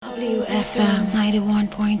WFM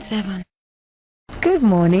 91.7. Good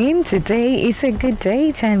morning. Today is a good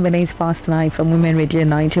day. 10 minutes past 9 from Women Radio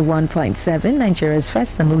 91.7, Nigeria's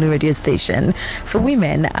first and only radio station for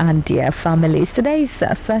women and their families. Today is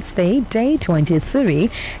Thursday, day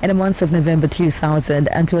 23 in the month of November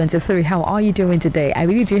 2023. How are you doing today? I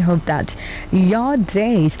really do hope that your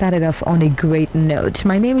day started off on a great note.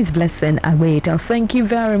 My name is Blessing Aweta. Thank you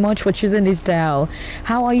very much for choosing this dial.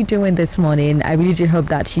 How are you doing this morning? I really do hope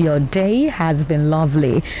that your day has been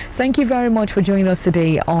lovely. Thank you very much for joining us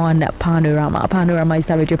today on Panorama. Panorama is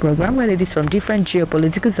the radio program where ladies from different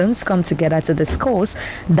geopolitical zones come together to discuss,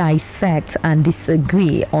 dissect, and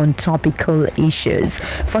disagree on topical issues.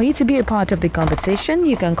 For you to be a part of the conversation,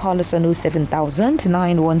 you can call us on 07000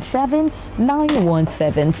 917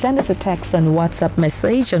 917. Send us a text and WhatsApp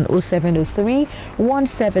message on 0703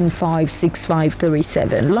 175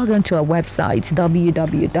 6537. Log on to our website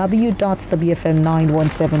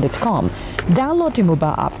www.wfm917.com. Download the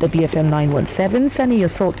mobile app, the BFM 917. Sending your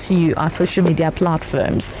thoughts to our social media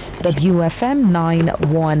platforms, WFM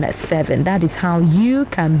 917. That is how you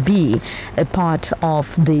can be a part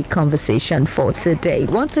of the conversation for today.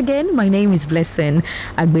 Once again, my name is Blessing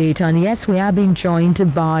Agbeta, and yes, we are being joined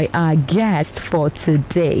by our guest for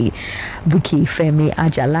today, Buki Femi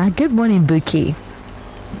Ajala. Good morning, Buki.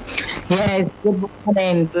 Yes, good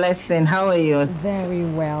morning, Blessing. How are you? Very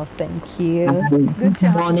well, thank you. Good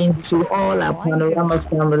morning to all our Panorama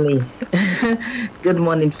family. Good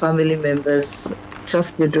morning, family members.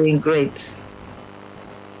 Trust you're doing great.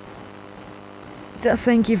 So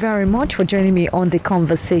thank you very much for joining me on the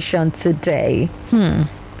conversation today. 10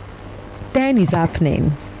 is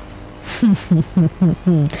happening.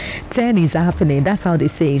 10 is happening. That's how they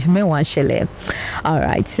say it. All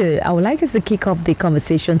right, so I would like us to kick off the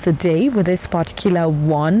conversation today with this particular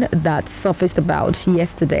one that surfaced about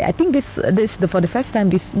yesterday. I think this for the first time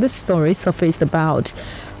this story surfaced about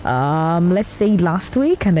let's say last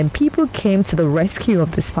week, and then people came to the rescue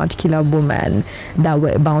of this particular woman that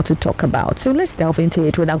we're about to talk about. So let's delve into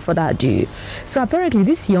it without further ado. So apparently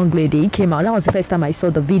this young lady came out. That was the first time I saw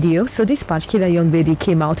the video. So this particular young lady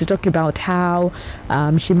came out to talk about how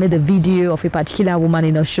she made a video of a particular woman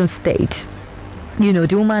in Osun State. You know,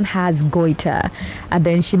 the woman has goiter, and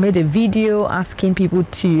then she made a video asking people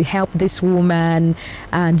to help this woman.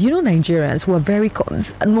 And you know, Nigerians were very,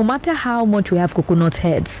 no matter how much we have coconut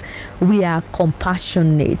heads, we are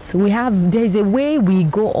compassionate. There's a way we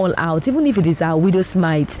go all out. Even if it is our widow's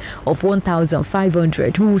mite of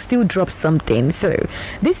 1,500, we will still drop something. So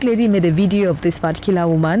this lady made a video of this particular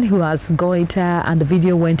woman who has goiter, and the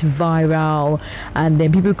video went viral, and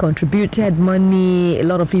then people contributed money, a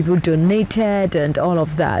lot of people donated and all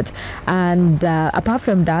of that. And apart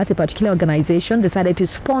from that, a particular organization decided to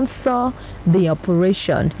sponsor the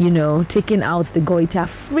operation, you know, taking out the goiter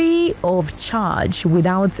free of charge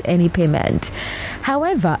without any payment.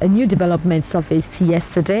 However, a new development surfaced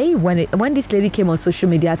yesterday when this lady came on social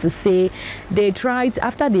media to say they tried,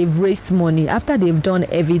 after they've raised money, after they've done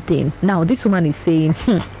everything, now this woman is saying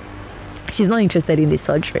she's not interested in the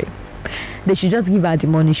surgery. They should just give her the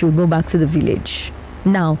money, she will go back to the village.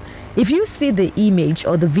 Now, if you see the image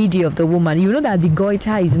or the video of the woman, you know that the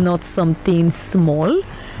goiter is not something small,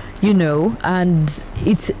 you know, and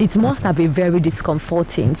it must have been very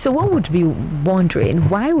discomforting. So one would be wondering,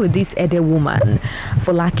 why would this Ede woman,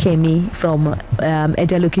 Folakemi, from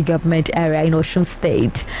Ede local government area in Osun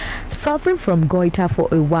State, suffering from goiter for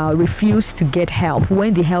a while, refuse to get help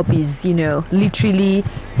when the help is, you know, literally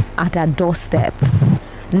at her doorstep?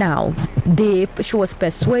 Now, she was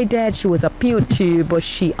persuaded, she was appealed to, but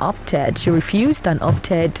she refused and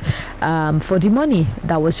opted for the money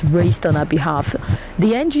that was raised on her behalf.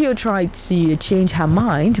 The NGO tried to change her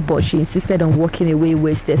mind, but she insisted on walking away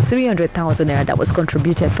with the 300,000 naira that was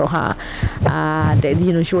contributed for her. And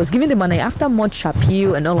you know, she was giving the money after much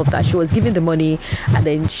appeal and all of that. She was giving the money, and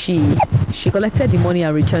then she collected the money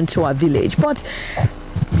and returned to her village. But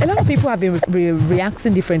a lot of people have been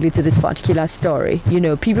reacting differently to this particular story. You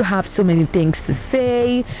know, people have so many things to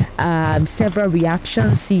say, several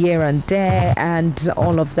reactions here and there, and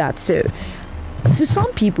all of that. So, to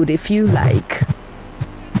some people, they feel like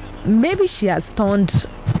maybe she has turned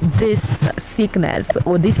this sickness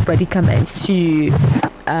or this predicament to,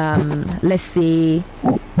 let's say,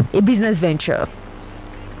 a business venture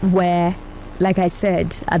where like I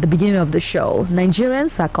said at the beginning of the show,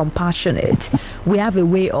 Nigerians are compassionate. We have a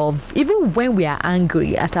way of, even when we are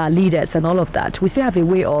angry at our leaders and all of that, we still have a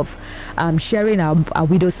way of sharing our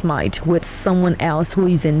widow's mite with someone else who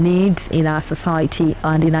is in need in our society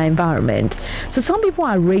and in our environment. So some people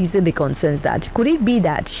are raising the concerns that could it be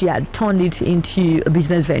that she had turned it into a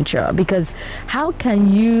business venture? Because how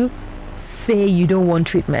can you say you don't want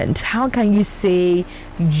treatment? How can you say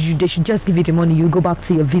they should just give you the money, you go back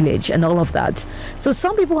to your village and all of that? So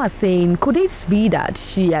some people are saying, could it be that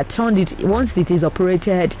she had turned it, once it is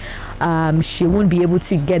operated, she won't be able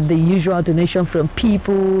to get the usual donation from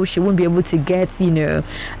people, she won't be able to get,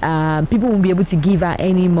 people won't be able to give her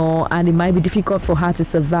anymore, and it might be difficult for her to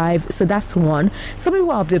survive. So that's one. Some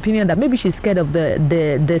people are of the opinion that maybe she's scared of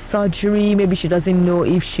the surgery, maybe she doesn't know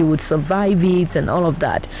if she would survive it and all of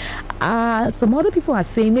that. Some other people are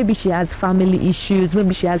saying maybe she has family issues,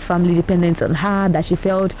 maybe she has family dependence on her, that she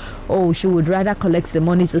felt, she would rather collect the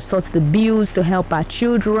money to sort the bills, to help her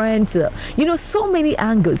children, so many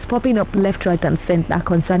angles popping up left, right and center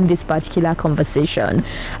concerning this particular conversation.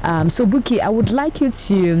 So Buki, I would like you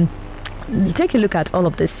to take a look at all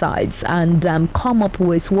of these sides and come up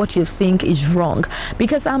with what you think is wrong,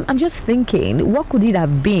 because I'm just thinking, what could it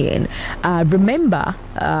have been? Remember,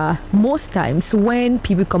 most times when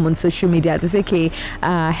people come on social media to say, okay,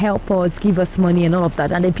 help us, give us money and all of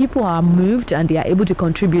that, and then people are moved and they are able to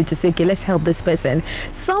contribute to say, okay, let's help this person.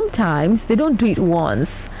 Sometimes they don't do it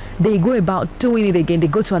once, they go about doing it again, they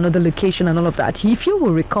go to another location and all of that. If you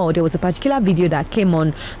will recall, there was a particular video that came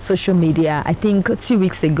on social media, I think 2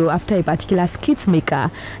 weeks ago, after a particular skit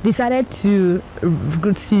maker decided to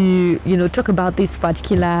talk about this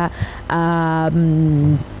particular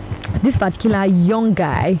young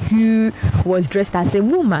guy who was dressed as a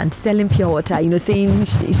woman selling pure water, saying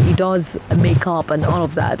he does makeup and all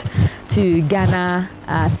of that to garner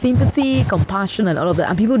sympathy, compassion and all of that.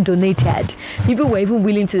 And people donated. People were even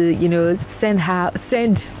willing to, send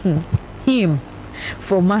him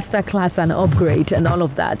for masterclass and upgrade and all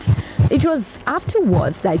of that. It was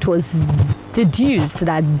afterwards that it was deduced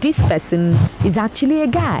that this person is actually a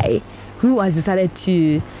guy who has decided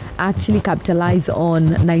to actually capitalize on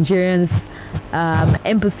Nigerians'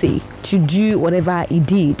 empathy to do whatever he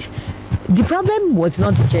did. The problem was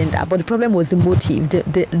not the gender, but the problem was the motive,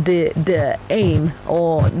 the aim,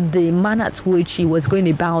 or the manner at which he was going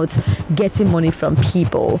about getting money from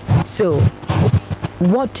people. So,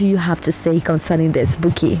 what do you have to say concerning this,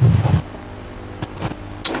 Buki?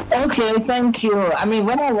 Okay, thank you. I mean,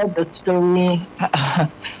 when I read the story,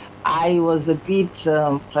 I was a bit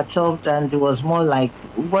perturbed, and it was more like,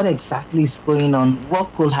 what exactly is going on?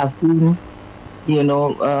 What could have been,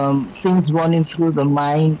 things running through the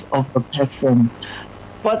mind of the person?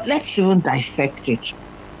 But let's even dissect it.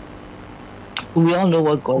 We all know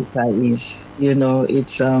what goiter is.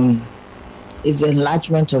 It's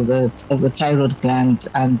enlargement of the thyroid gland,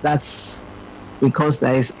 and that's because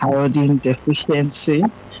there is iodine deficiency.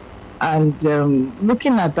 And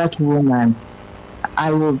looking at that woman,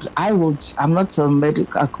 I'm not a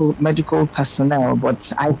medical personnel,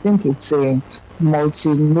 but I think it's a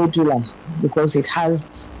multinodular, because it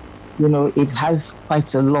has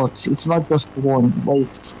quite a lot. It's not just one,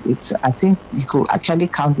 but it's I think you could actually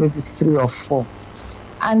count maybe 3 or 4.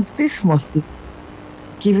 And this must be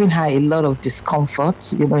giving her a lot of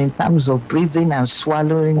discomfort, in terms of breathing and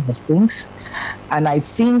swallowing of things. And I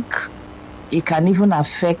think it can even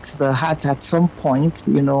affect the heart at some point,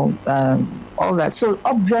 all that. So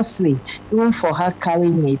obviously, even for her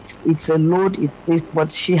carrying it, it's a load,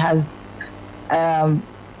 but she has,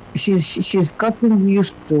 she's gotten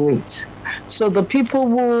used to it. So the people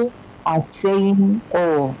who are saying,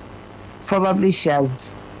 probably she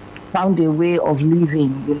has found a way of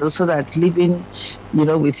living, so that living,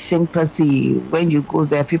 with sympathy, when you go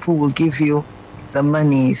there, people will give you the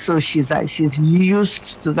money. So she's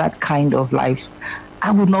used to that kind of life.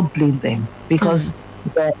 I would not blame them, because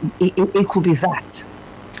it could be that.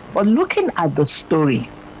 But looking at the story,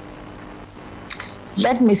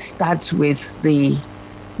 let me start with the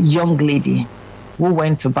young lady who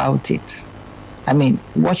went about it. I mean,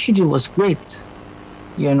 what she did was great,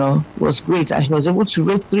 was great. And she was able to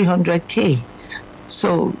raise 300K.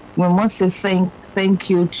 So we must say thank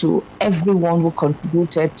you to everyone who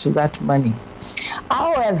contributed to that money.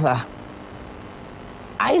 However,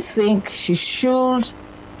 I think she should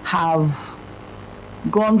have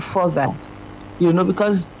gone further,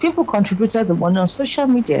 because people contributed the money on social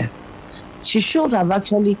media. She should have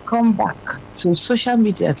actually come back to social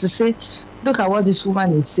media to say, look at what this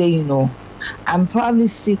woman is saying, and probably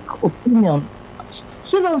seek opinion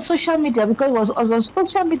still on social media, because it was on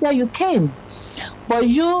social media you came. But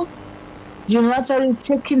you unilaterally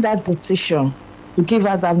taking that decision to give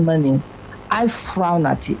her that money, I frown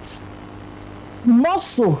at it. More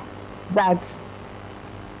so that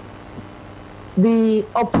the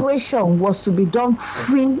operation was to be done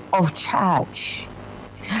free of charge.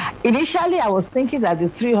 Initially, I was thinking that the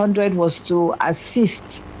 300 was to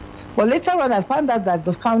assist, but later on, I found out that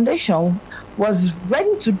the foundation was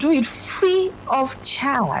ready to do it free of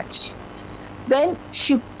charge. Then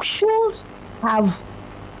she should have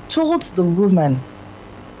told the woman,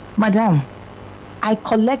 Madam, I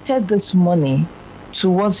collected this money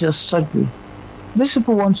towards your surgery. These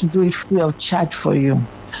people want to do it free of charge for you.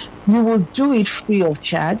 You will do it free of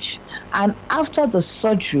charge, and after the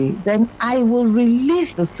surgery, then I will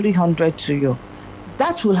release the 300 to you.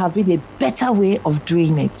 That will have been a better way of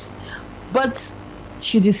doing it. But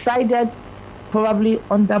she decided, probably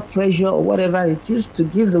under pressure or whatever it is, to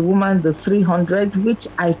give the woman the 300, which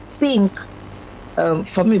I think,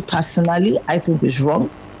 for me personally, I think is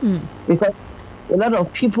wrong. Because a lot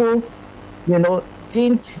of people,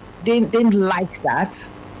 didn't like that.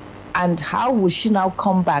 And how will she now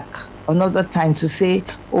come back another time to say,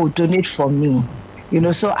 oh, donate for me?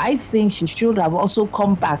 So I think she should have also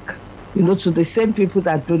come back, to the same people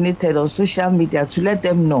that donated on social media to let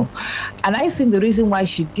them know. And I think the reason why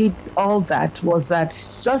she did all that was that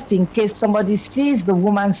just in case somebody sees the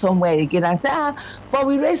woman somewhere again and say, but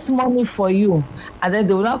we raised money for you. And then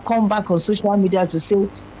they will not come back on social media to say,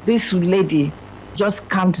 this lady just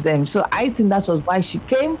scammed them. So I think that was why she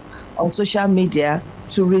came on social media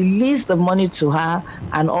to release the money to her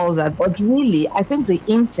and all that. But really, I think the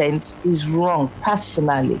intent is wrong,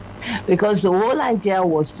 personally, because the whole idea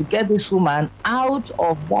was to get this woman out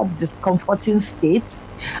of that discomforting state.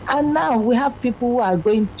 And now we have people who are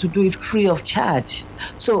going to do it free of charge.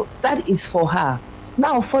 So that is for her.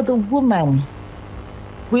 Now, for the woman,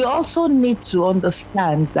 we also need to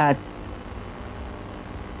understand that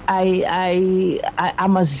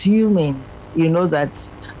I'm assuming,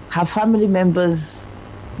 that her family members,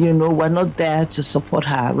 were not there to support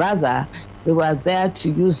her. Rather, they were there to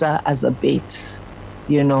use her as a bait.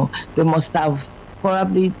 They must have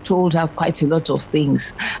probably told her quite a lot of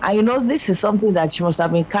things. And, this is something that she must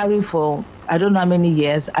have been carrying for, I don't know how many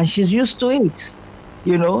years, and she's used to it.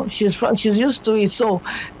 She's used to it. So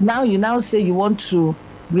now you say you want to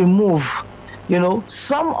remove,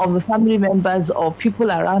 some of the family members or people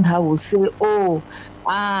around her will say,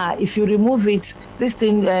 if you remove it, this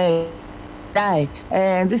thing die,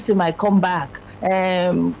 and this thing might come back.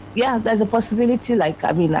 There's a possibility. I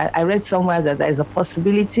read somewhere that there's a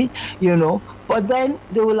possibility, but then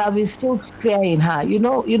they will have instilled fear in her. When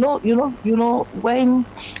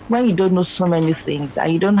you don't know so many things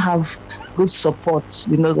and you don't have good support,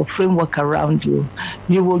 the framework around you,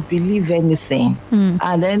 you will believe anything.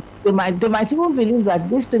 And then they might even believe that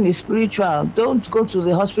this thing is spiritual. Don't go to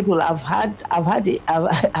the hospital. I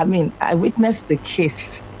witnessed the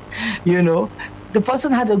case. The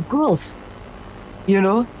person had a growth,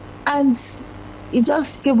 and he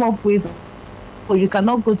just came up with, you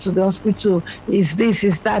cannot go to the hospital, is this,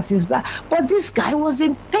 is that, is that. But this guy was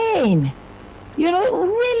in pain,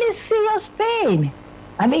 really serious pain.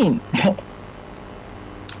 I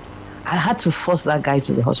had to force that guy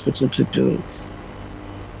to the hospital to do it,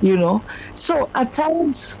 So at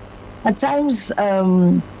times,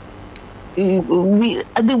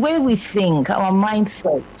 the way we think, our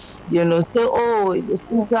mindset, say, it's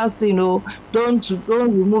spiritual thing, don't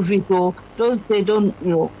remove it, don't,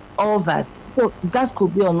 all that. So that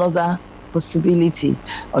could be another possibility.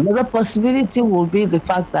 Another possibility will be the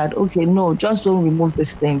fact that, okay, no, just don't remove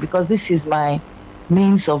this thing because this is my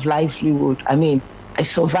means of livelihood. I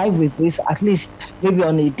survive with this. At least maybe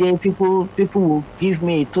on a day, people will give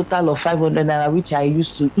me a total of 500 naira, which I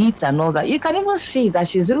used to eat and all that. You can even see that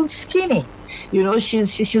she's real skinny.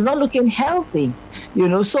 She's not looking healthy.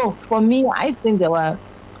 So for me, I think there were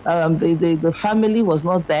the family was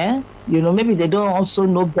not there. Maybe they don't also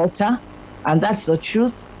know better, and that's the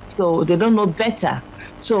truth. So they don't know better.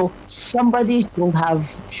 So somebody should have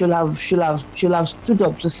stood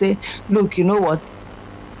up to say, look, you know what?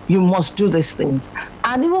 You must do these things.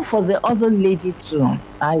 And even for the other lady too,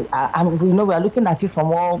 we are looking at it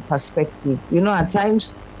from all perspectives. At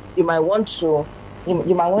times you might want to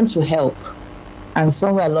help, and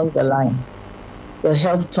somewhere along the line, the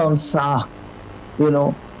help turns sour.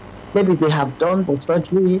 Maybe they have done the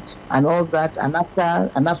surgery and all that, and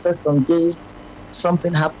after some days,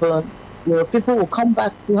 something happened. People will come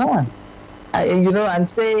back to her, and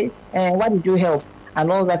say, why did you help? And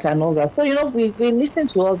all that. So, we listen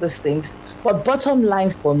to all these things. But bottom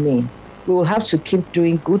line for me, we will have to keep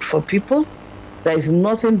doing good for people. There is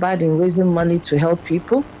nothing bad in raising money to help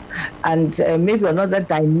people. And maybe another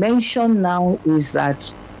dimension now is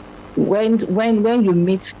that when you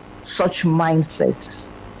meet such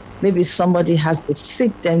mindsets, maybe somebody has to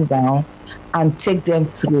sit them down and take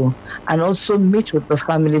them through, and also meet with the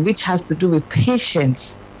family, which has to do with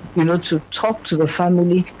patience, to talk to the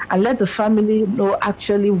family and let the family know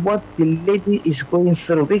actually what the lady is going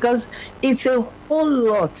through, because it's a whole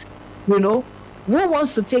lot. Who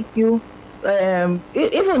wants to take you,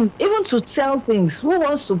 even to sell things? Who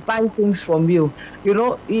wants to buy things from you?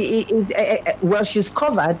 Well, she's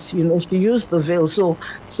covered. She used the veil, so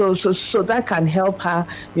that can help her.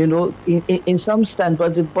 In some stand.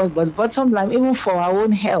 But the bottom line, even for our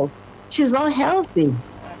own health, she's not healthy.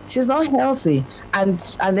 She's not healthy, and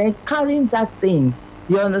then carrying that thing,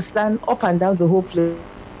 you understand, up and down the whole place.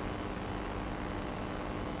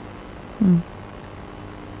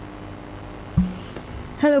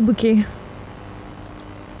 Hello, Buki.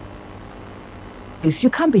 You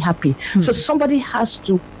can't be happy. So somebody has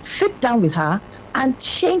to sit down with her and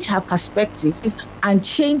change her perspective and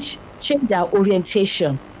change their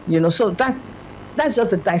orientation. So that's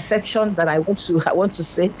just the dissection that I want to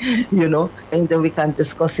say, and then we can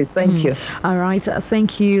discuss it. Thank you. All right.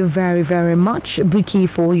 Thank you very, very much, Buki,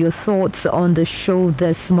 for your thoughts on the show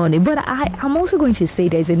this morning. But I'm also going to say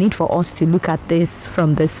there's a need for us to look at this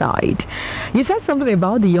from this side. You said something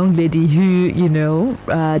about the young lady who,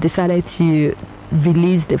 decided to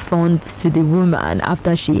release the funds to the woman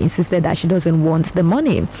after she insisted that she doesn't want the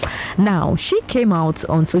money. Now, she came out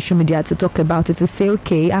on social media to talk about it, to say,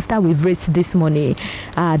 okay, after we've raised this money,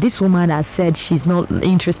 this woman has said she's not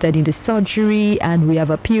interested in the surgery, and we have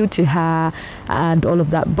appealed to her and all of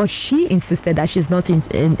that, but she insisted that she's not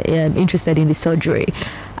interested in the surgery.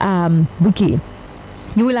 Buki,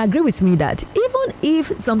 you will agree with me that even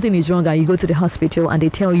if something is wrong and you go to the hospital and they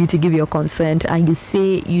tell you to give your consent and you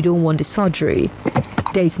say you don't want the surgery,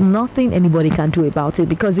 there is nothing anybody can do about it,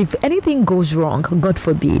 because if anything goes wrong, God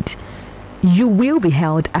forbid, you will be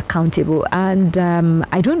held accountable. And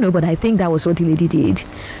I don't know, but I think that was what the lady did.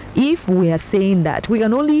 If we are saying that we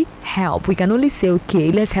can only help, we can only say,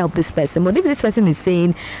 okay, let's help this person. But if this person is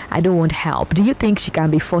saying, I don't want help, do you think she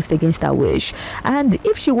can be forced against her wish? And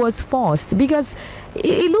if she was forced, because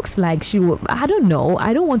it looks like I don't know,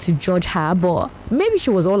 I don't want to judge her, but maybe she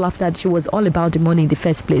was all after, she was all about the money in the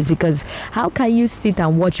first place. Because how can you sit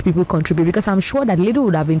and watch people contribute? Because I'm sure that little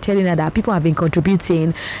would have been telling her that people have been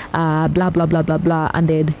contributing, blah, blah, blah, blah, blah. And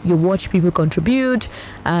then you watch people contribute,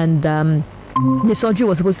 and the surgery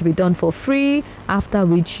was supposed to be done for free, after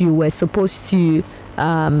which you were supposed to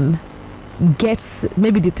get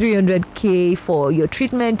maybe the 300k for your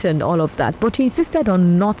treatment and all of that, but you insisted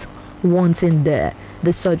on not wanting the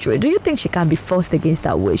surgery. Do you think she can be forced against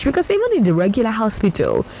her wish? Because even in the regular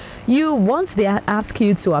hospital, once they ask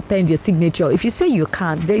you to append your signature, if you say you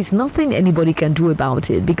can't, there is nothing anybody can do about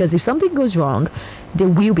it, because if something goes wrong, they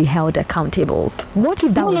will be held accountable. What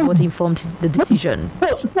if that was what informed the decision?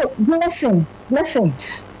 Listen.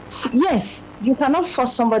 Yes, you cannot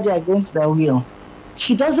force somebody against their will.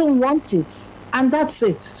 She doesn't want it, and that's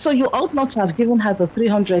it. So you ought not to have given her the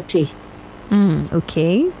 300k.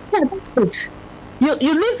 Okay. Yeah, that's it. You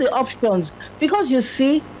leave the options, because you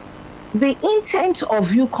see, the intent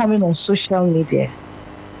of you coming on social media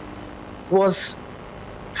was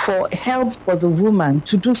for help for the woman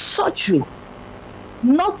to do surgery,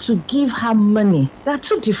 not to give her money. They're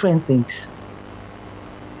two different things.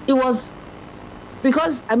 It was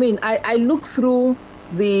because, I looked through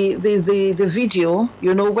the video,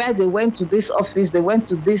 where they went to this office, they went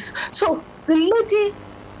to this. So the lady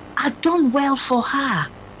had done well for her,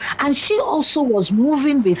 and she also was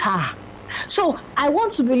moving with her. So I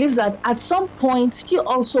want to believe that at some point she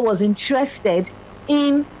also was interested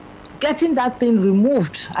in getting that thing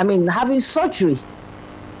removed. Having surgery.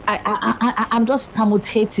 I'm just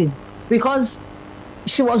commutating, because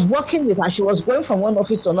she was working with her. She was going from one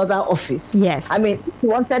office to another office. Yes. If she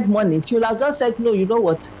wanted money, she would have just said, no, you know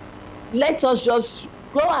what? Let us just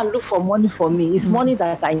go and look for money for me. It's money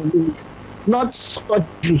that I need, not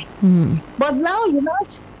surgery. But now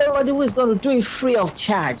everybody who is going to do it free of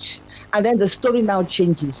charge. And then the story now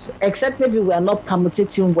changes, except maybe we are not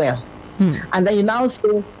commutating well. And then you now say,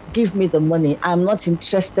 give me the money. I'm not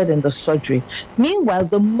interested in the surgery. Meanwhile,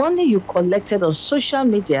 the money you collected on social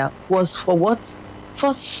media was for what?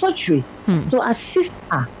 For surgery. So assist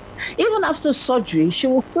her. Even after surgery, she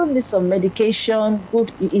will still need some medication,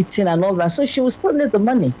 good eating and all that. So she will still need the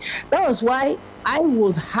money. That was why I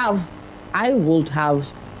would have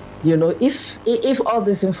If all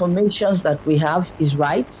these informations that we have is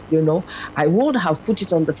right, I would have put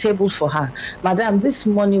it on the table for her. Madam, this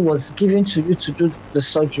money was given to you to do the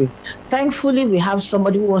surgery. Thankfully, we have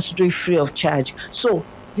somebody who wants to do it free of charge. So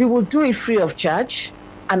you will do it free of charge,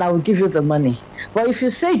 and I will give you the money. But if you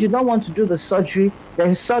say you don't want to do the surgery,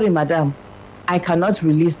 then sorry, madam, I cannot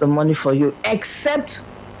release the money for you, except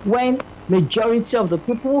when majority of the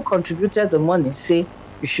people who contributed the money say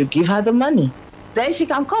you should give her the money. Then she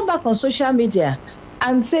can come back on social media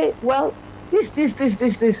and say, well, this.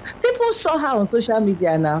 People saw her on social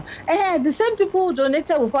media now. The same people who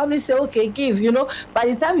donated will probably say, okay, give. By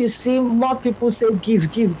the time you see more people say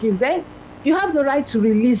give, then you have the right to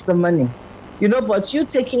release the money. But you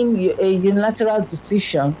taking a unilateral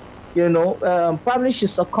decision, probably she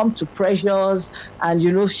succumbed to pressures, and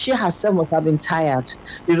she herself must have been tired.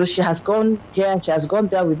 She has gone here, she has gone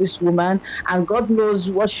there with this woman, and God knows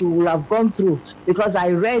what she will have gone through. Because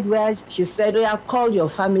I read where she said, oh yeah, call your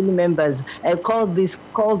family members, call this,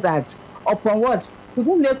 call that. Upon what? She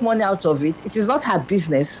won't make money out of it. It is not her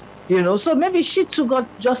business, So maybe she too got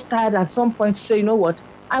just tired at some point to say, you know what,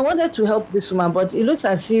 I wanted to help this woman, but it looks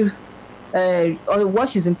as if what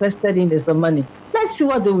she's interested in is the money. Let's see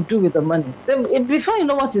what they will do with the money. Then, before you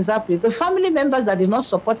know what is happening, the family members that did not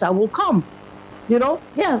support her will come. There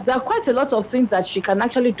are quite a lot of things that she can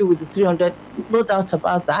actually do with the 300, no doubt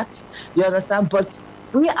about that. You understand? But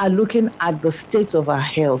we are looking at the state of her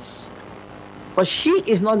health. But she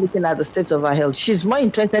is not looking at the state of her health. She's more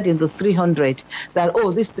interested in the 300, that,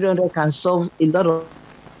 this 300 can solve a lot of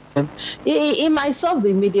them. It might solve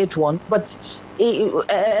the immediate one, but for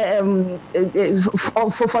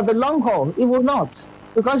the long haul, it will not,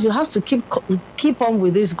 because you have to keep on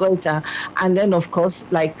with this goiter. And then, of course,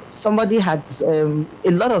 like somebody had, a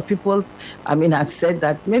lot of people, had said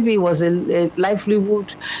that maybe it was a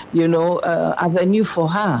livelihood, avenue for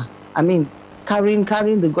her. Carrying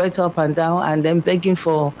the goiter up and down and then begging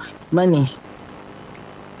for money.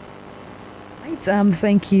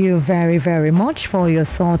 Thank you very, very much for your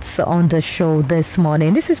thoughts on the show this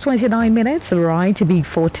morning. This is 29 minutes, right? Big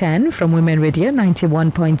 410 from Women Radio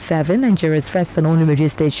 91.7, Nigeria's first and only radio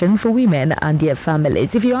station for women and their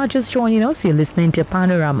families. If you are just joining us, you're listening to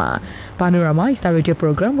Panorama. Panorama is the radio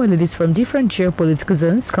program where ladies from different geopolitical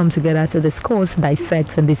zones come together to discuss,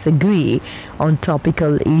 dissect, and disagree on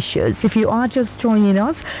topical issues. If you are just joining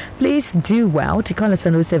us, please do well to call us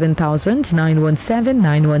on 07000 917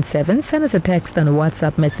 917. Send us a text and a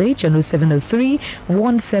WhatsApp message on 0703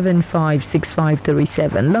 175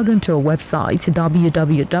 6537. Log into our website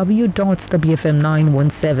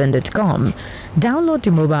www.wfm917.com. Download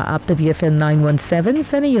the mobile app WFM 917.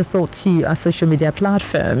 Send your thoughts to our social media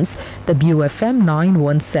platforms WFM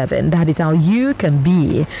 917. That is how you can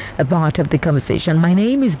be a part of the conversation. My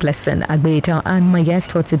name is Blessing Agbeta, and my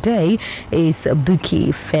guest for today is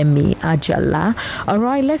Buki Femi Ajala. All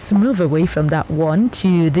right, let's move away from that one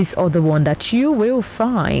to this other one that you will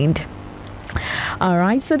find. All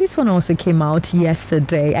right, so this one also came out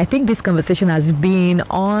yesterday. I think this conversation has been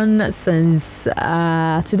on since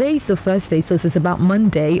today is the Thursday, so it's about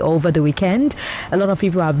Monday over the weekend. A lot of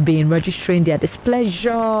people have been registering their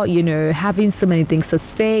displeasure, having so many things to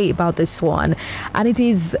say about this one. And it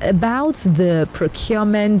is about the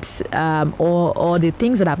procurement or the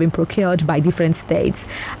things that have been procured by different states.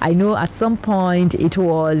 I know at some point it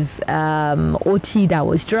was OT that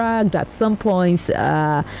was dragged. At some points,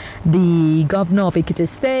 the governor of Ekiti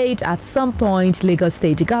State, at some point Lagos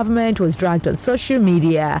State government was dragged on social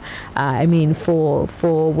media, for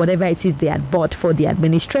whatever it is they had bought for the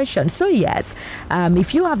administration. So yes,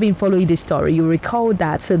 if you have been following the story, you recall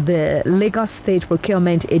that the Lagos State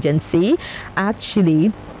Procurement Agency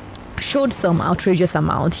actually showed some outrageous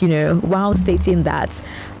amount, while stating that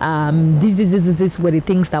this were the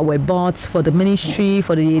things that were bought for the ministry,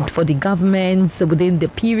 for the governments within the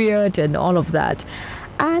period and all of that.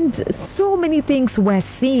 And so many things were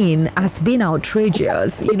seen as being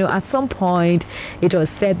outrageous. At some point, it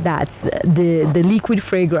was said that the liquid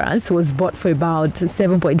fragrance was bought for about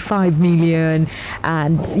 7.5 million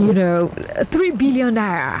and, 3 billion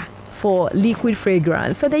naira for liquid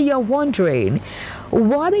fragrance. So then you're wondering,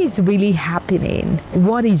 what is really happening?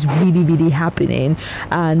 What is really, really happening?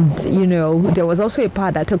 And, there was also a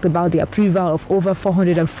part that talked about the approval of over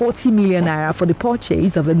 440 million naira for the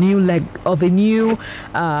purchase of a new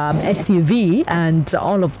SUV and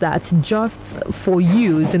all of that, just for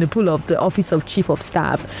use in the pool of the Office of Chief of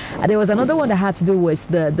Staff. And there was another one that had to do with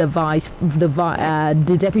the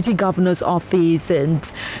Deputy Governor's Office, and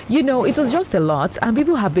it was just a lot. And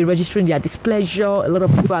people have been registering their displeasure. A lot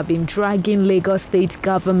of people have been dragging Lagos State state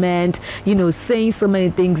government, saying so many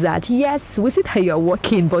things that, yes, we see that you're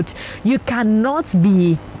working, but you cannot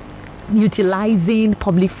be utilizing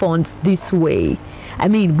public funds this way. I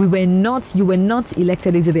mean, you were not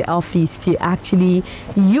elected into the office to actually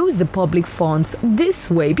use the public funds this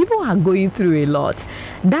way. People are going through a lot.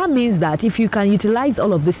 That means that if you can utilize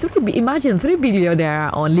all of this, imagine 3 billion naira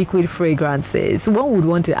on liquid fragrances. One would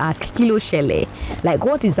want to ask, Kilo Shele, like,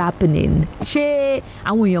 what is happening?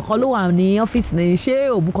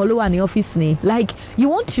 Like,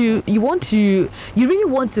 you really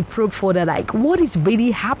want to probe further, like, what is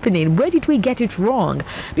really happening? Where did we get it wrong?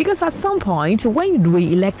 Because at some point, when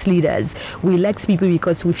we elect leaders, we elect people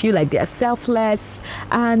because we feel like they are selfless.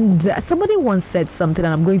 And somebody once said something,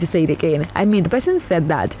 and I'm going to say it again. I mean, the person said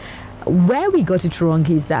that where we got it wrong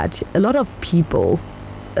is that a lot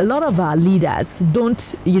of our leaders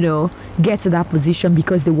don't, get to that position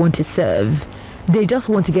because they want to serve. They just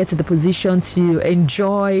want to get to the position to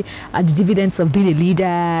enjoy the dividends of being a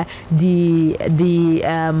leader,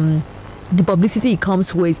 the publicity it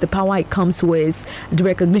comes with, the power it comes with, the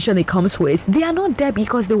recognition it comes with. They are not there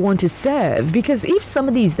because they want to serve. Because if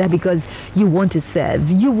somebody is there because you want to serve,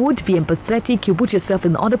 you would be empathetic, you put yourself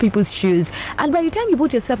in other people's shoes, and by the time you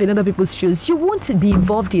put yourself in other people's shoes, you want to be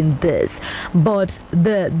involved in this. But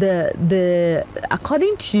the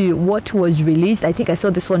according to what was released, I think I saw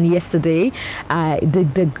this one yesterday,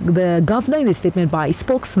 the governor, in a statement by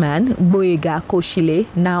spokesman Boyega Koshile,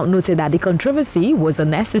 now noted that the controversy was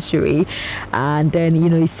unnecessary. And then,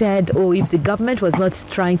 he said, if the government was not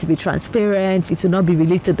trying to be transparent, it would not be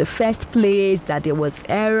released in the first place, that there was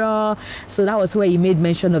error. So that was where he made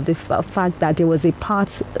mention of the fact that there was a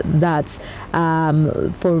part that,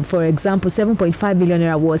 for example, 7.5 million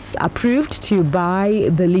naira was approved to buy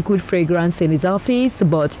the liquid fragrance in his office,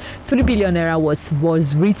 but 3 billion naira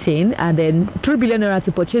was written, and then 3 billion naira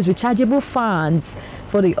to purchase rechargeable fans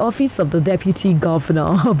for the office of the deputy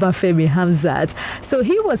governor, Obafemi Hamzat. So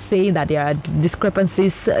he was saying that there are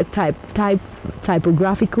discrepancies,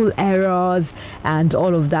 typographical errors, and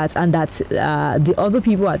all of that, and that the other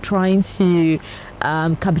people are trying to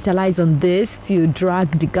capitalize on this to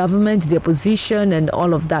drag the government, the opposition, and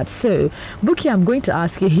all of that. So, Buki, I'm going to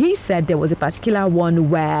ask you. He said there was a particular one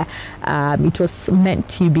where it was meant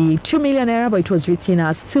to be 2 million naira, but it was written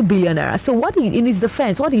as 2 billion naira. So, in his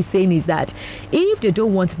defense, what he's saying is that if they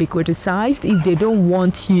don't want to be criticized, if they don't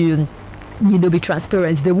want to be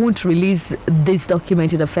transparent, they won't release this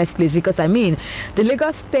document in the first place, because I mean, the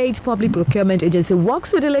Lagos State Public Procurement Agency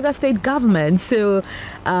works with the Lagos State government. So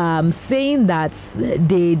saying that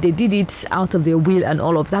they did it out of their will and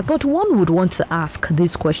all of that. But one would want to ask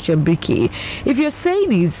this question, Bricky. If you're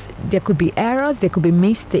saying is there could be errors, there could be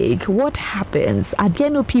mistake, what happens? Are there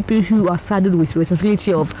no people who are saddled with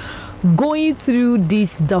responsibility of going through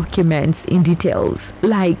these documents in details?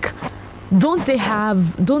 Like, don't they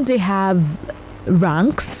have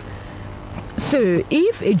ranks? So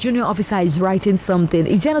if a junior officer is writing something,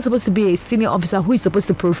 is there not supposed to be a senior officer who is supposed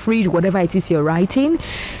to proofread whatever it is you're writing?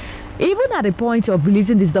 Even at the point of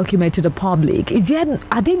releasing this document to the public,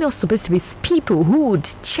 are there not supposed to be people who would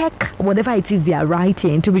check whatever it is they are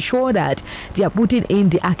writing to be sure that they are putting in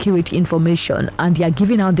the accurate information and they are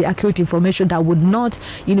giving out the accurate information that would not,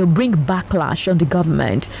 bring backlash on the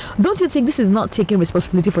government? Don't you think this is not taking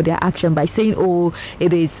responsibility for their action by saying,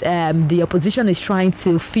 it is the opposition is trying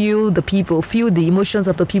to fuel the emotions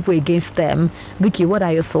of the people against them? Vicky, what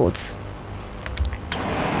are your thoughts?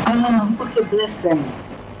 Okay, bless them.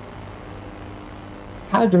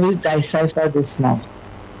 How do we decipher this now?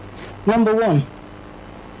 Number one,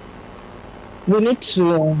 we need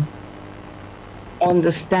to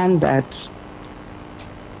understand that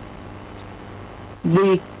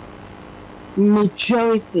the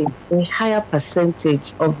majority, a higher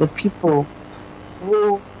percentage of the people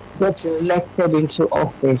who get elected into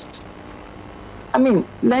office, I mean,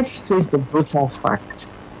 let's face the brutal fact.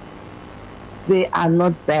 They are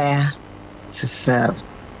not there to serve.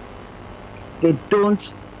 They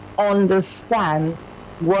don't understand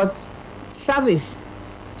what service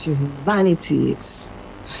to humanity is.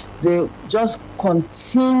 They just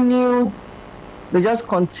continue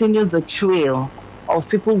the trail of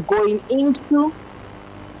people going into,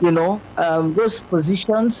 those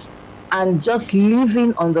positions and just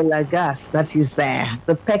living on the lagas that is there,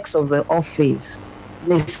 the perks of the office,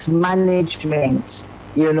 mismanagement,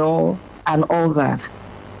 and all that.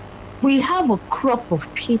 We have a crop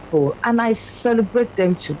of people, and I celebrate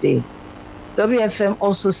them today. WFM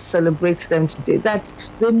also celebrates them today, that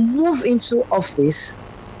they move into office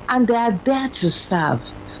and they are there to serve.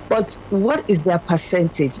 But what is their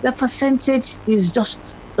percentage? Their percentage is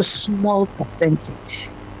just a small percentage.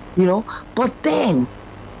 But then,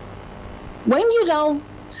 when you now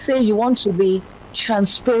say you want to be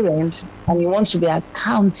transparent and you want to be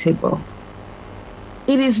accountable,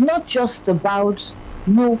 it is not just about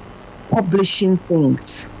you publishing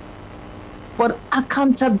things, but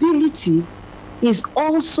accountability is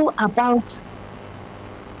also about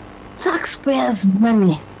taxpayers'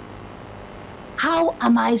 money. How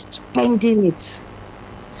am I spending it?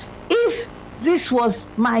 If this was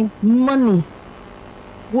my money,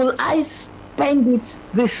 will I spend it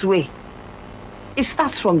this way? It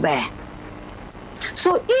starts from there.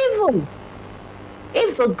 So even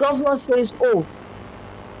if the governor says, oh,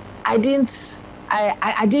 I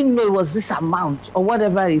didn't know it was this amount or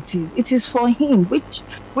whatever it is for him,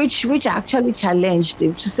 which actually challenged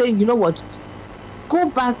him to say, you know what, go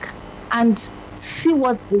back and see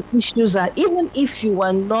what the issues are, even if you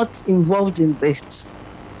were not involved in this.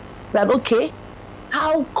 That, okay,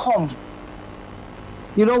 how come?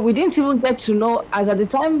 We didn't even get to know, as at the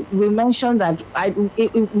time we mentioned that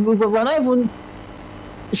we were not even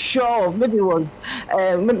sure. Maybe it was,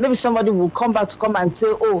 maybe somebody will come and say,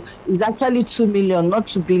 oh, it's actually 2 million, not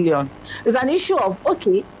 2 billion. It's an issue of,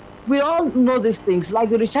 okay, we all know these things, like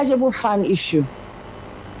the rechargeable fan issue.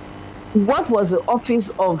 What was the office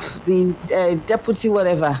of the deputy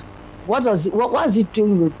whatever? What was it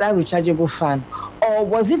doing with that rechargeable fan? Or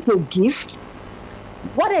was it a gift?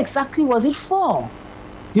 What exactly was it for?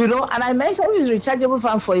 And I mentioned his rechargeable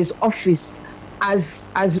fan for his office, as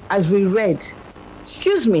we read.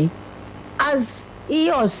 Excuse me, as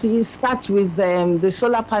he or she starts with the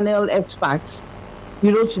solar panel experts,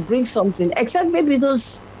 to bring something, except maybe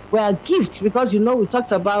those were gifts, because, we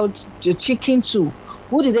talked about the chicken too.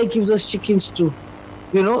 Who did they give those chickens to?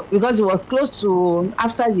 Because it was close to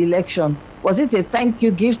after the election. Was it a thank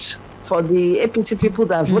you gift for the APC people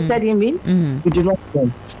that voted him in? We do not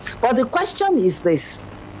know. But the question is this,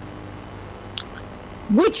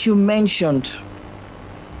 which you mentioned.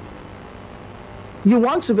 You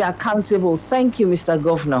want to be accountable. Thank you, Mr.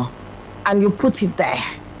 Governor. And you put it there.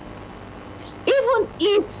 Even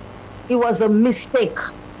if it was a mistake,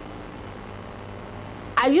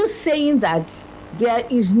 are you saying that there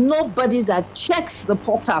is nobody that checks the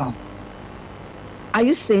portal? Are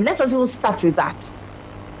you saying, let us even start with that.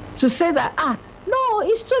 To say that, no,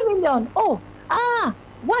 it's 2 million.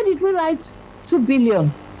 Why did we write 2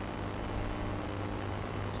 billion?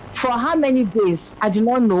 For how many days? I do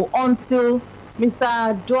not know, until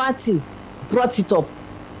Mr. Duarte brought it up.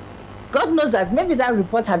 God knows that maybe that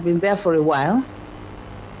report had been there for a while,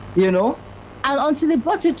 and until he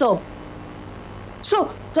brought it up.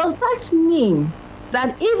 So does that mean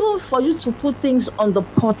that even for you to put things on the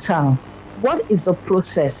portal, what is the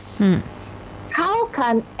process? How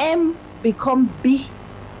can M become B,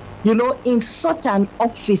 in such an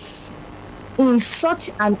office? In such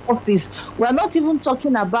an office, we're not even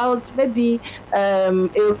talking about maybe a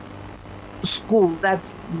school that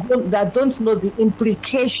don't know the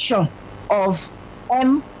implication of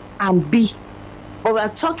M and B, but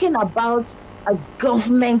we're talking about a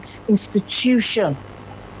government institution.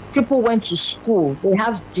 People went to school, they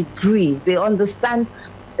have degree, they understand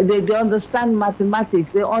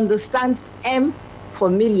mathematics, they understand M for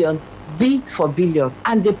million, B for billion,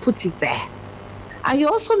 and they put it there. And you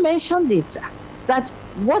also mentioned it, that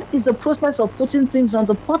what is the process of putting things on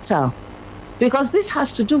the portal? Because this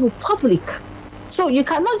has to do with public. So you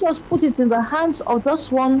cannot just put it in the hands of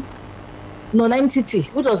just one non-entity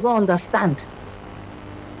who does not understand.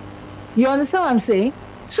 You understand what I'm saying?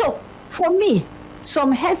 So for me,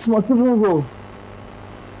 some heads must even roll.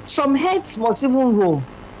 Some heads must even roll.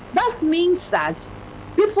 That means that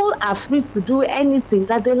people are free to do anything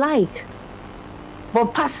that they like.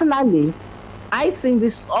 But personally, I think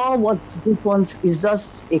this all what this wants is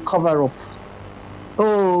just a cover-up.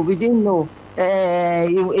 Oh, we didn't know.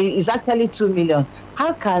 It's actually 2 million.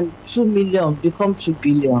 How can 2 million become 2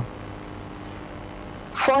 billion?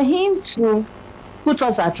 For him to put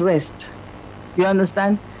us at rest, you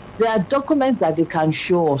understand? There are documents that they can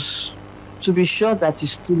show us to be sure that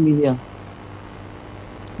it's 2 million.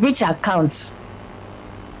 Which accounts?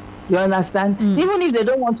 You understand? Even if they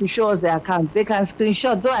don't want to show us their account, they can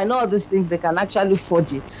screenshot. Though I know all these things, they can actually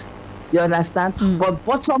forge it. You understand? But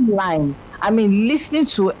bottom line, listening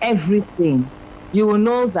to everything, you will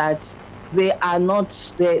know that they are not.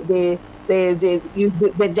 You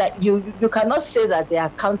cannot say that they are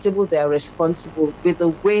accountable. They are responsible with the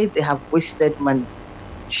way they have wasted money.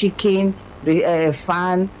 Chicken,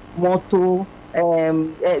 fan, motor.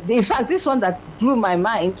 In fact, this one that blew my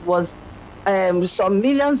mind was some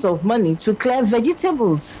millions of money to clear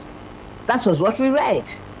vegetables. That was what we read.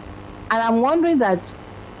 And I'm wondering that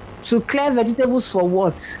to clear vegetables for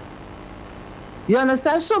what? You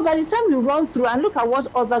understand? So by the time you run through and look at what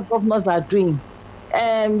other governors are doing,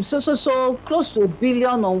 so close to 1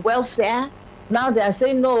 billion on welfare. Now they are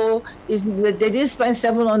saying no, they didn't spend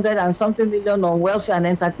 700 and something million on welfare and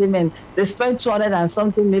entertainment. They spent 200 and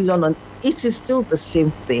something million on. It is still the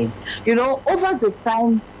same thing. You know, over the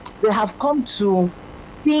time, they have come to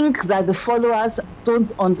think that the followers don't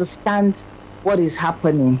understand what is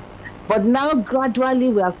happening. But now gradually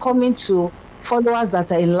we are coming to followers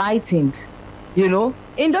that are enlightened. You know,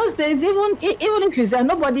 in those days, even if you say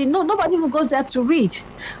nobody even goes there to read.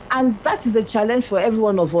 And that is a challenge for every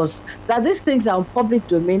one of us, that these things are in public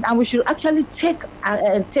domain and we should actually take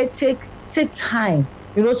time,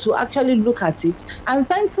 you know, to actually look at it. And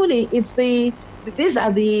thankfully, these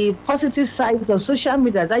are the positive sides of social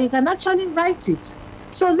media, that you can actually write it.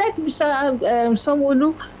 So let Mr. Sanwo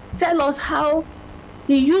Olu tell us how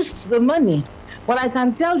he used the money. But I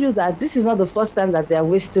can tell you that this is not the first time that they are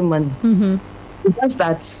wasting money. Mm-hmm. It's just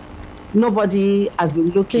that nobody has been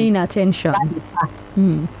looking. Paying attention.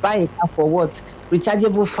 Buy a car for what?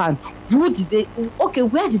 Rechargeable fan. Where did they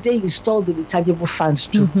install the rechargeable fans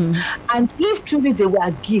to? Mm-hmm. And if truly they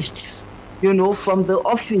were gifts, you know, from the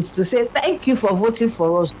office to say, thank you for voting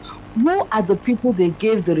for us, who are the people they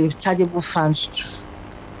gave the rechargeable fans to?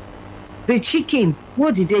 The chicken,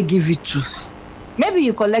 who did they give it to? Maybe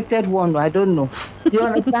you collected one, I don't know. You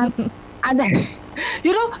understand? And then,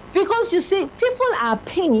 you know, because you see, people are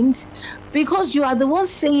pained because you are the one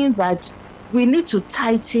saying that we need to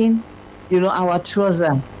tighten, you know, our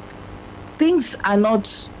trouser. Things are not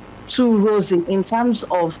too rosy in terms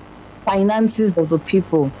of finances of the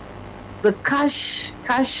people. The cash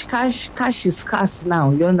is scarce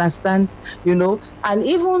now, you understand? You know, and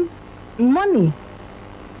even money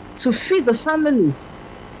to feed the family.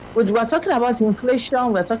 We're talking about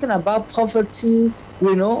inflation, we're talking about poverty,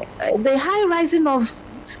 you know, the high rising of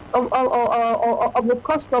the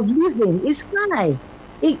cost of living is high.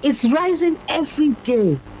 It's rising every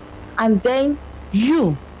day. And then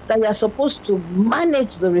you, that you are supposed to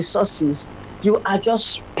manage the resources, you are just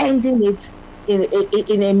spending it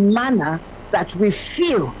in a manner that we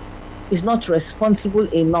feel is not responsible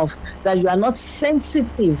enough, that you are not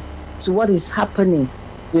sensitive to what is happening,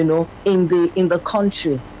 you know, in the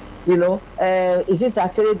country. You know, is it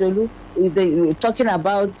Akeredolu? They were talking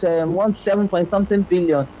about 7 point something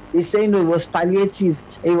billion. He's saying it was palliative,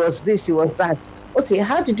 it was this, it was that. Okay,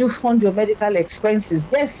 how did you fund your medical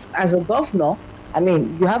expenses? Yes, as a governor, I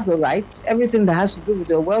mean, you have the right, everything that has to do with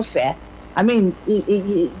your welfare. I mean,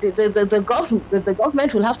 the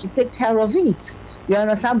government will have to take care of it. You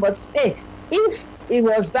understand? But hey, if it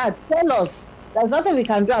was that, tell us. There's nothing we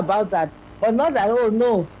can do about that. But not that, oh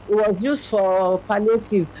no, it was used for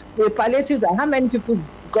palliative. The palliative, that how many people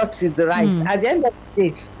got it the rights? At the end of the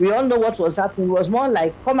day, we all know what was happening. It was more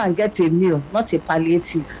like, come and get a meal, not a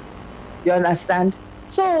palliative. You understand?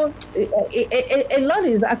 So a lot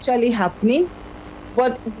is actually happening.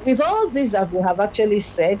 But with all this that we have actually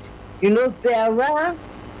said, you know, there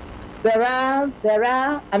are,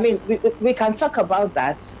 I mean, we can talk about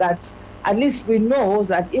that at least we know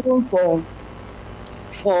that even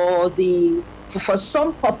for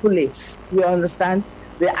some populates, you understand,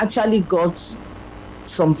 they actually got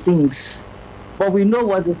some things. But we know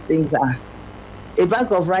what the things are. A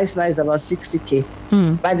bag of rice now is about 60K.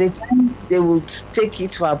 By the time they would take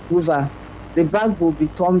it for approval, the bag will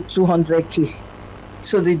become 200K.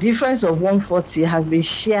 So the difference of 140 has been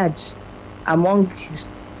shared among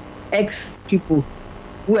ex people,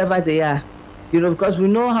 whoever they are, you know, because we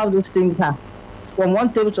know how those things are. From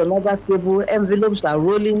one table to another table, envelopes are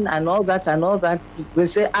rolling and all that. We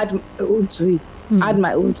say, add my own to it, add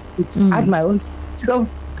my own to it, add my own to it. So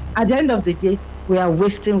at the end of the day, we are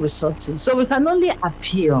wasting resources. So we can only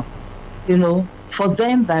appeal, you know, for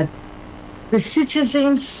them that the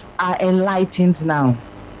citizens are enlightened now.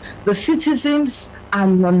 The citizens are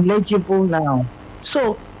knowledgeable now.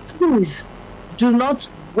 So please do not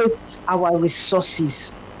waste our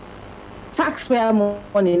resources. Taxpayer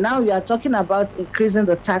money. Now we are talking about increasing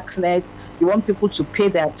the tax net. You want people to pay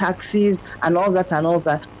their taxes and all that and all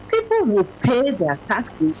that. People will pay their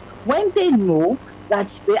taxes when they know that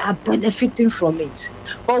they are benefiting from it.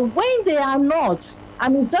 But when they are not, I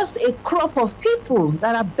mean, just a crop of people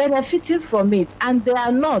that are benefiting from it, and they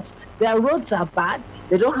are not. Their roads are bad.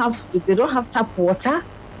 They don't have tap water,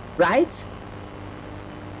 right?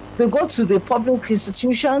 They go to the public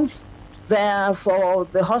institutions. There for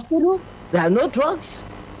the hospital. There are no drugs.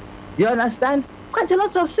 You understand? Quite a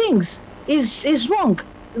lot of things is wrong.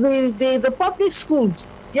 The public schools,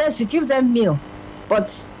 yes, you give them meal, but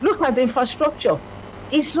look at the infrastructure.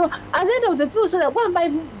 It's not. At the end of the day, people say that, why am I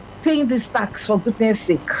even paying this tax for goodness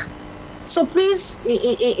sake? So please,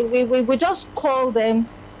 we just call them,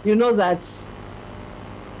 that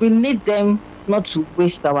we need them not to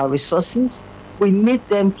waste our resources. We need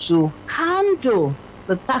them to handle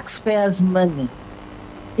the taxpayers' money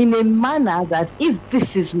in a manner that if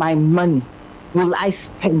this is my money, will I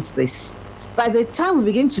spend this? By the time we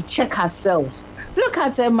begin to check ourselves, look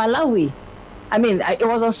at Malawi. I mean, it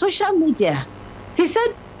was on social media. He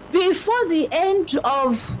said before the end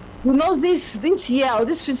of this year or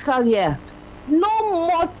this fiscal year, no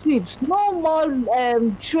more trips, no more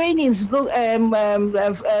trainings,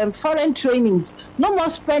 foreign trainings, no more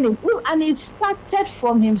spending. And he started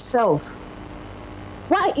from himself.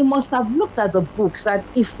 Why? He must have looked at the books that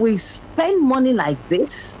if we spend money like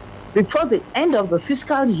this before the end of the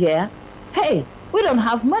fiscal year, hey, we don't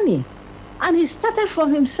have money. And he started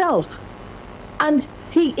from himself. And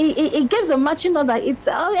he gave the matching order. It's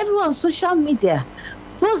everyone on social media.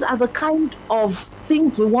 Those are the kind of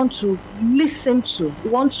things we want to listen to. We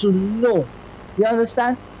want to know. You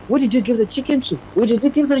understand? What did you give the chicken to? What did you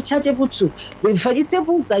give the rechargeable to? The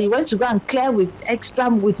vegetables that you went to go and clear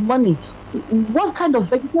with money. What kind of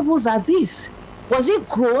vegetables are these? Was it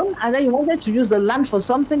grown and then you wanted to use the land for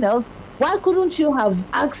something else? Why couldn't you have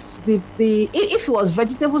asked if it was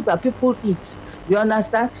vegetables that people eat? You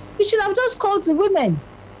understand? You should have just called the women.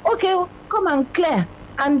 Okay, come and clear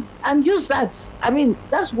and use that. I mean,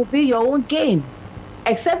 that would be your own gain.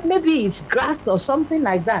 Except maybe it's grass or something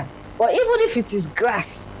like that. But even if it is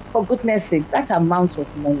grass, for goodness sake, that amount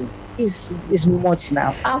of money is much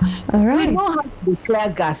now. All right. We know how to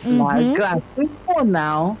declare gas now. Grass. We know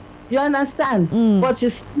now. You understand? But you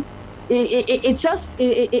see, it's just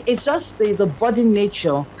the body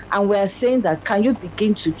nature, and we're saying that can you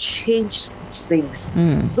begin to change such things?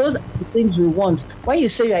 Those are the things we want. When you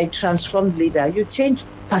say you're a transformed leader, you change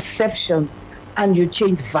perceptions and you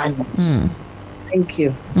change values. Thank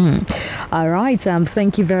you. All right.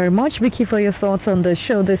 Thank you very much, Vicky, for your thoughts on the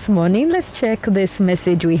show this morning. Let's check this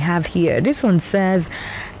message we have here. This one says,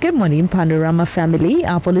 good morning, Panorama family.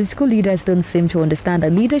 Our political leaders don't seem to understand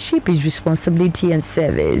that leadership is responsibility and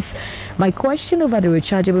service. My question over the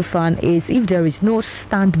rechargeable fund is if there is no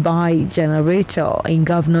standby generator in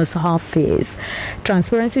governor's office.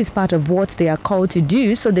 Transparency is part of what they are called to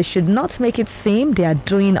do, so they should not make it seem they are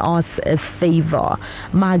doing us a favor.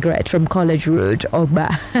 Margaret from College Road,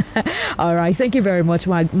 Ogba. All right. Thank you very much,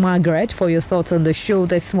 Margaret, for your thoughts on the show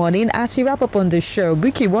this morning. As we wrap up on the show,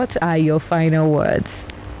 Vicky, what are your final words?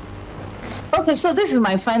 Okay, so this is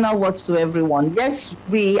my final words to everyone. Yes,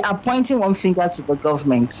 we are pointing one finger to the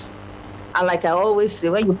government. And like I always say,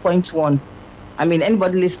 when you point one, I mean,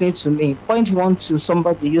 anybody listening to me, point one to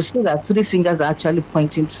somebody, you see that 3 fingers are actually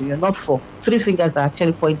pointing to you, not 4. 3 fingers are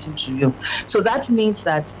actually pointing to you. So that means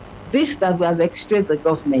that that we have extracted the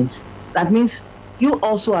government, that means you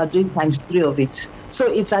also are doing ×3 of it. So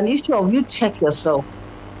it's an issue of you check yourself.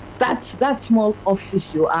 That small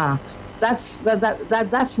office you are, that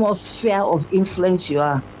small sphere of influence you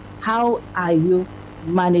are, how are you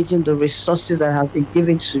managing the resources that have been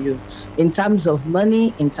given to you in terms of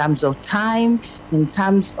money, in terms of time, in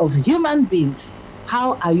terms of human beings?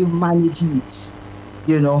 How are you managing it?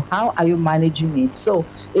 How are you managing it? So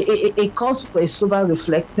it calls for a sober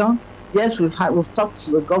reflection. Yes, we've talked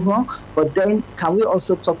to the governor, but then can we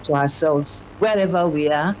also talk to ourselves wherever we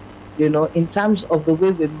are, in terms of the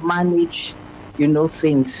way we manage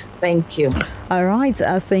things. Thank you. All right.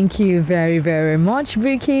 Thank you very, very much,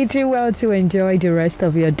 Vicky. Do well to enjoy the rest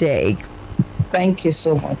of your day. Thank you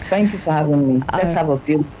so much. Thank you for having me. Let's have a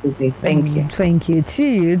beautiful day. Thank you. Thank you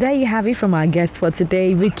too. There you have it from our guest for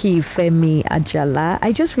today, Vicky Femi Ajala.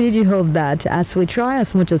 I just really hope that as we try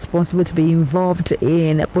as much as possible to be involved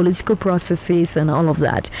in political processes and all of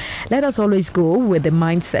that, let us always go with the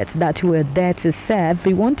mindset that we're there to serve.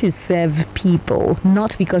 We want to serve people,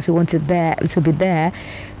 not because we want to be there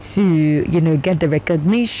to get the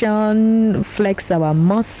recognition, flex our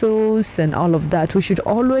muscles and all of that. We should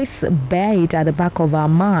always bear it at the back of our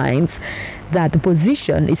minds that the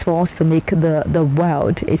position is for us to make the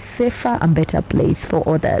world a safer and better place for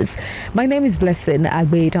others. My name is Blessing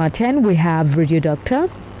Agbe. At 10 we have Radio Doctor,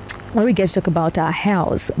 where we get to talk about our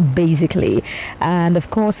health basically, and of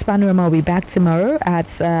course Panorama will be back tomorrow at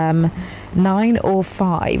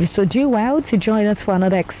 9:05. So do well to join us for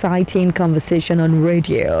another exciting conversation on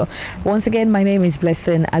radio. Once again, my name is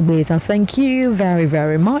Blessing Agbe, and thank you very,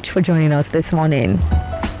 very much for joining us this morning.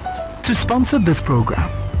 To sponsor this program,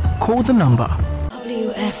 call the number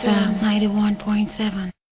WFM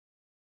 91.7.